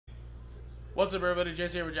What's up, everybody?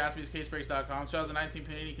 JC here with JaspysCaseBreaks.com. 2019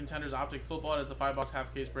 Panini Contenders Optic Football. It's a 5-box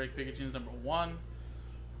half case break. Pikachu's number 1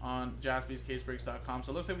 on JaspysCaseBreaks.com.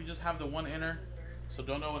 So it looks like we just have the one inner. So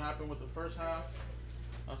don't know what happened with the first half.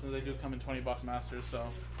 Since they do come in 20-box masters, so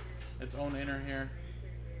its own inner here.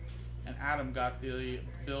 And Adam got the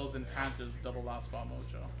Bills and Panthers double last spot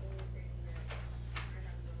mojo.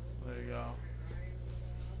 There you go.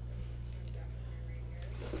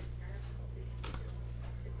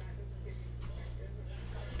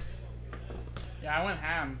 Yeah, I went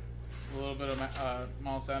ham a little bit of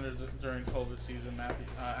Miles Sanders during COVID season,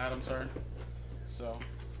 Adam, sorry. So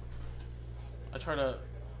I try to.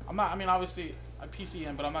 I mean, obviously I PC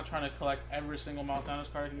him, but I'm not trying to collect every single Miles Sanders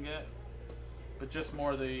card I can get. But just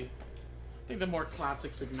more I think the more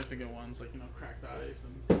classic, significant ones, like Cracked Ice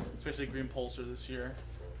and especially Green Pulsar this year,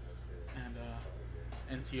 and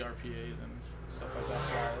NTRPAs and stuff like that.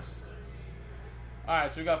 Flawless. All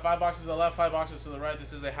right, so we got 5 boxes to the left, 5 boxes to the right.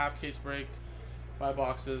 This is a half case break. 5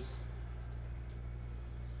 boxes.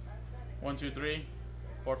 1, 2, 3,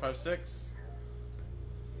 4, 5, 6.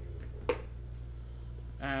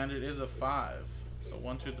 And it is a 5. So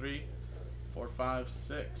 1, 2, 3, 4, 5,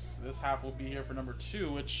 6. This half will be here for number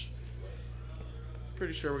 2, which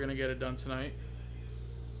pretty sure we're gonna get it done tonight.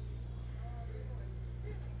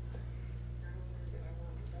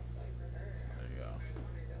 There you go.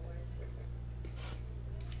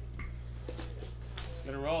 Let's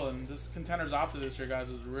get it rolling. This Contenders Optic this year, guys,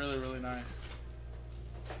 is really, really nice.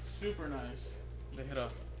 Super nice. They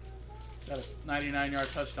got a 99-yard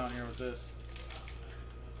touchdown here with this.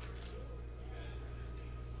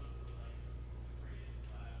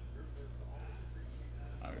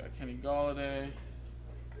 I got Kenny Galladay.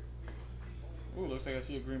 Ooh, looks like I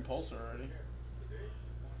see a Green Pulsar already.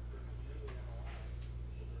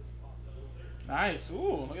 Nice.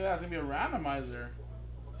 Ooh, look at that. It's going to be a randomizer.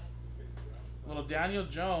 Little Daniel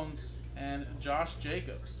Jones and Josh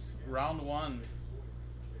Jacobs. Round 1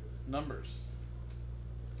 numbers.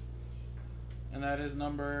 And that is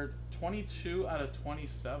number 22 out of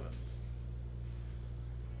 27.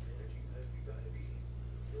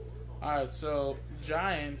 Alright, so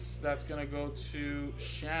Giants, that's going to go to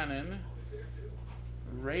Shannon.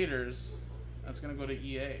 Raiders, that's going to go to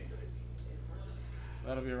EA. So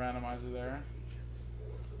that'll be a randomizer there.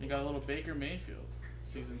 You got a little Baker Mayfield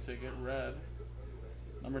season ticket, red,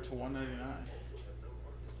 number to 199.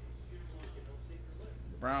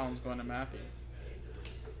 Browns going to Matthew.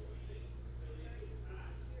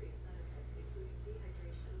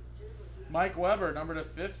 Mike Weber, number to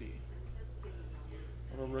 50.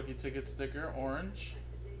 Little rookie ticket sticker, orange.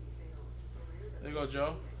 There you go,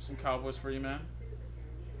 Joe. Some Cowboys for you, man.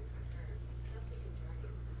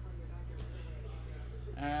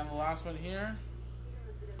 And the last one here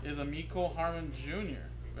is a Mecole Hardman Jr.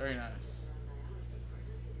 Very nice.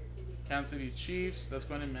 Kansas City Chiefs. That's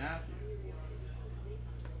going to Matthew.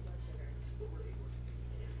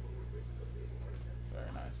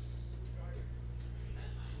 Very nice.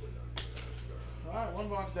 All right, 1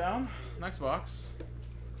 box down. Next box.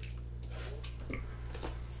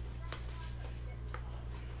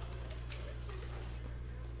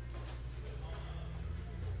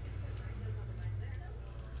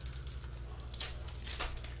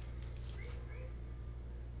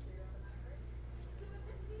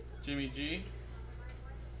 Jimmy G.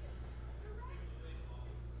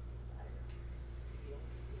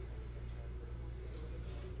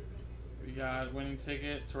 We got winning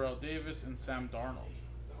ticket, Terrell Davis and Sam Darnold.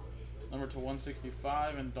 Number to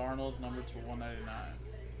 165 and Darnold number to 199.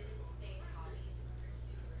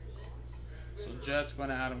 So Jets going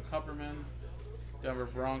to Adam Kupperman. Denver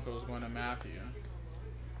Broncos going to Matthew.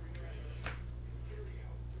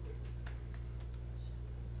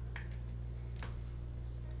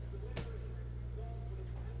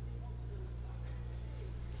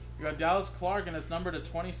 You got Dallas Clark, and it's number to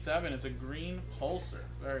 27. It's a Green Pulsar.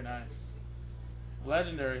 Very nice.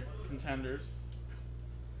 Legendary Contenders.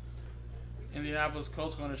 Indianapolis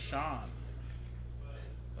Colts going to Sean.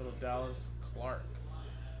 Little Dallas Clark.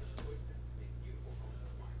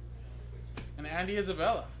 And Andy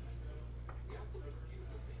Isabella.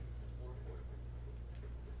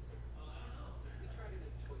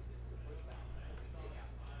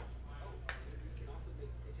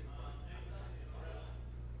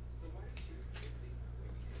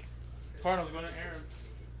 Cardinals going to Aaron.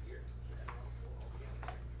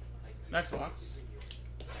 Next box.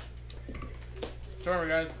 So remember,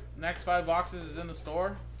 guys, next 5 boxes is in the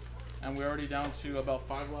store, and we're already down to about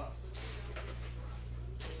 5 left.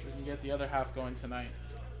 We can get the other half going tonight.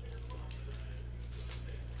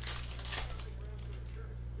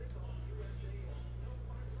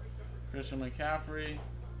 Christian McCaffrey.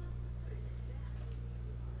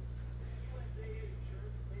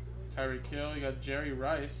 Tyreek Hill. You got Jerry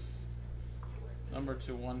Rice, number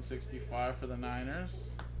to 165 for the Niners.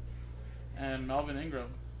 And Melvin Ingram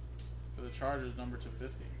for the Chargers, number to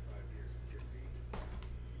 50.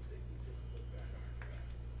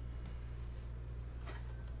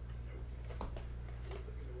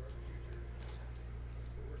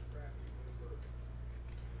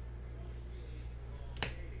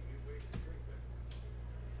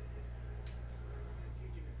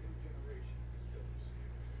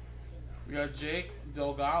 We got Jake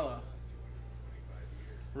Delgado,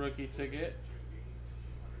 rookie ticket.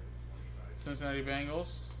 Cincinnati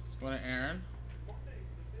Bengals. It's going to Aaron.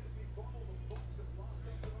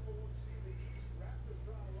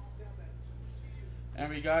 And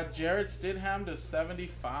we got Jarrett Stidham to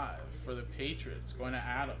 75 for the Patriots. Going to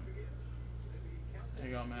Adam. There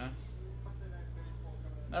you go, man.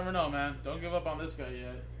 Never know, man. Don't give up on this guy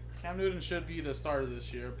yet. Cam Newton should be the starter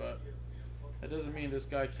this year, but that doesn't mean this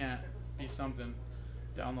guy can't be something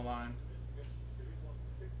down the line.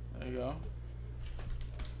 There you go.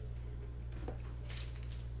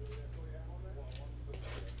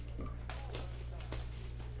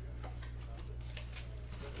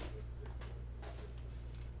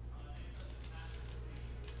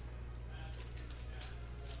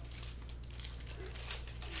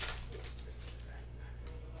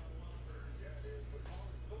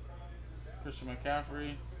 Christian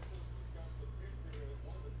McCaffrey.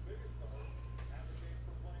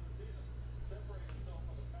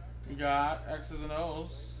 We got X's and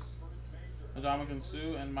O's. Ndamukong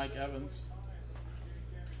Suh and Mike Evans.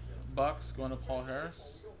 Bucks going to Paul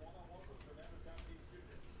Harris.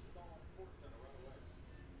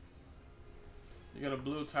 You got a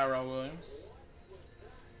blue Tyrell Williams.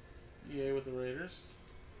 EA with the Raiders.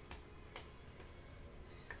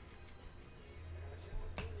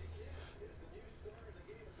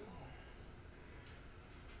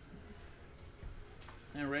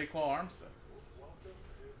 And Raekwon Armstead.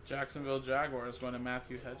 Jacksonville Jaguars going to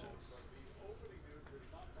Matthew Hedges.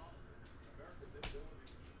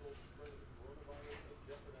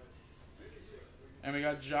 And we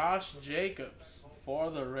got Josh Jacobs for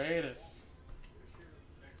the Raiders.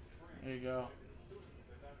 There you go.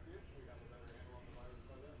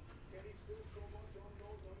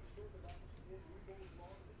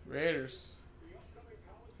 Raiders.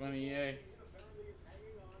 28.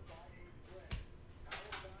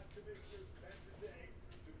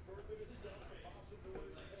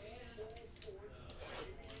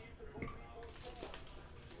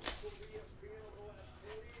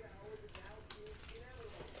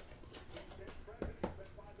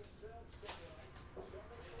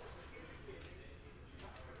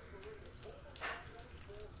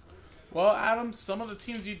 Well, Adam, some of the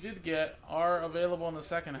teams you did get are available in the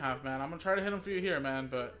second half, man. I'm going to try to hit them for you here, man,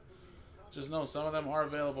 but just know some of them are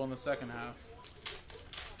available in the second half.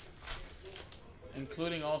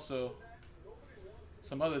 Including also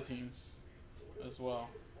some other teams as well.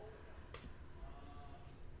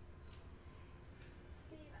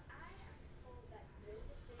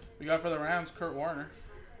 We got for the Rams, Kurt Warner.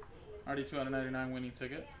 Already 299 winning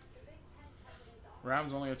ticket.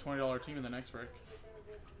 Rams only a $20 team in the next break.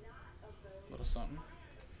 Little something.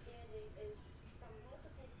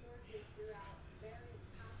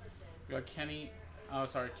 We got Keenan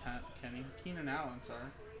Allen, sorry.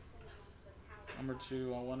 Number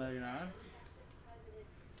 2 on 199.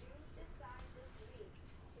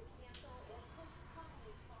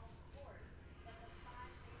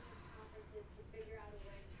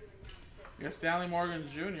 We got Stanley Morgan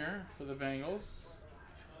Jr. for the Bengals.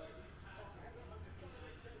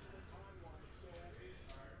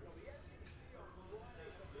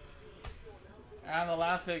 And the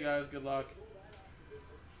last hit, guys. Good luck.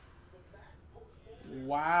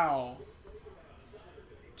 Wow.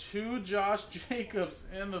 2 Josh Jacobs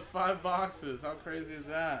in the 5 boxes. How crazy is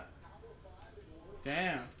that?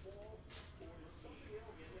 Damn.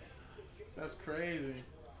 That's crazy.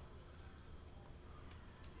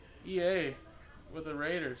 EA with the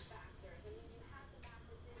Raiders.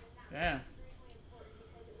 Damn.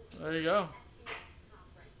 There you go.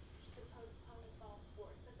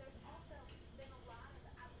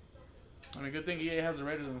 I mean, good thing EA has the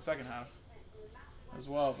Raiders in the second half as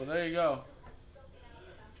well. But there you go.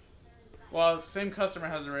 Well, the same customer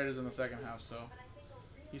has the Raiders in the second half, so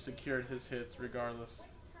he secured his hits regardless.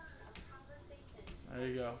 There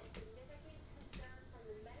you go.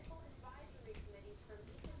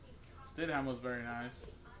 Stidham was very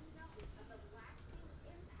nice.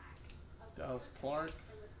 Dallas Clark.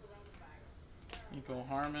 Nico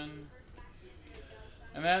Harmon.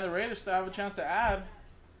 And then the Raiders still have a chance to add.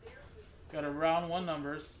 Got a round 1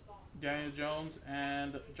 numbers. Daniel Jones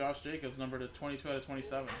and Josh Jacobs, numbered to 22 out of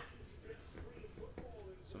 27.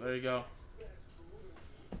 So there you go.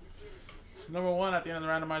 Number 1 at the end of the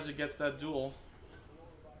randomizer gets that dual.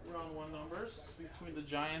 Round 1 numbers between the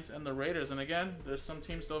Giants and the Raiders. And again, there's some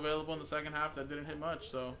teams still available in the second half that didn't hit much.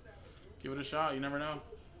 So give it a shot. You never know.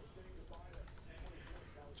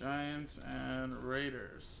 Giants and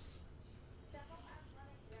Raiders.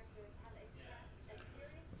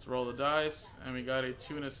 Let's roll the dice, and we got a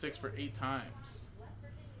 2 and a 6 for 8 times.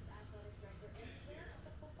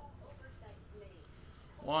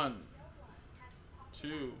 1,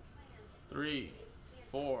 2, 3,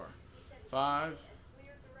 4, 5,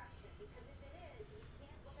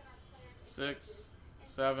 6,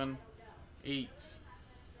 7, 8.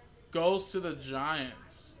 Goes to the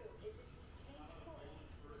Giants.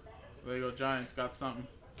 So there you go, Giants got something.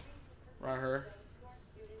 Right here.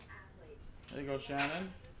 There you go,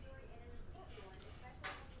 Shannon.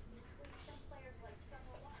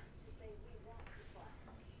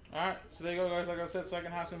 Alright, so there you go, guys. Like I said,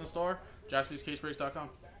 second half's in the store. JaspysCaseBreaks.com.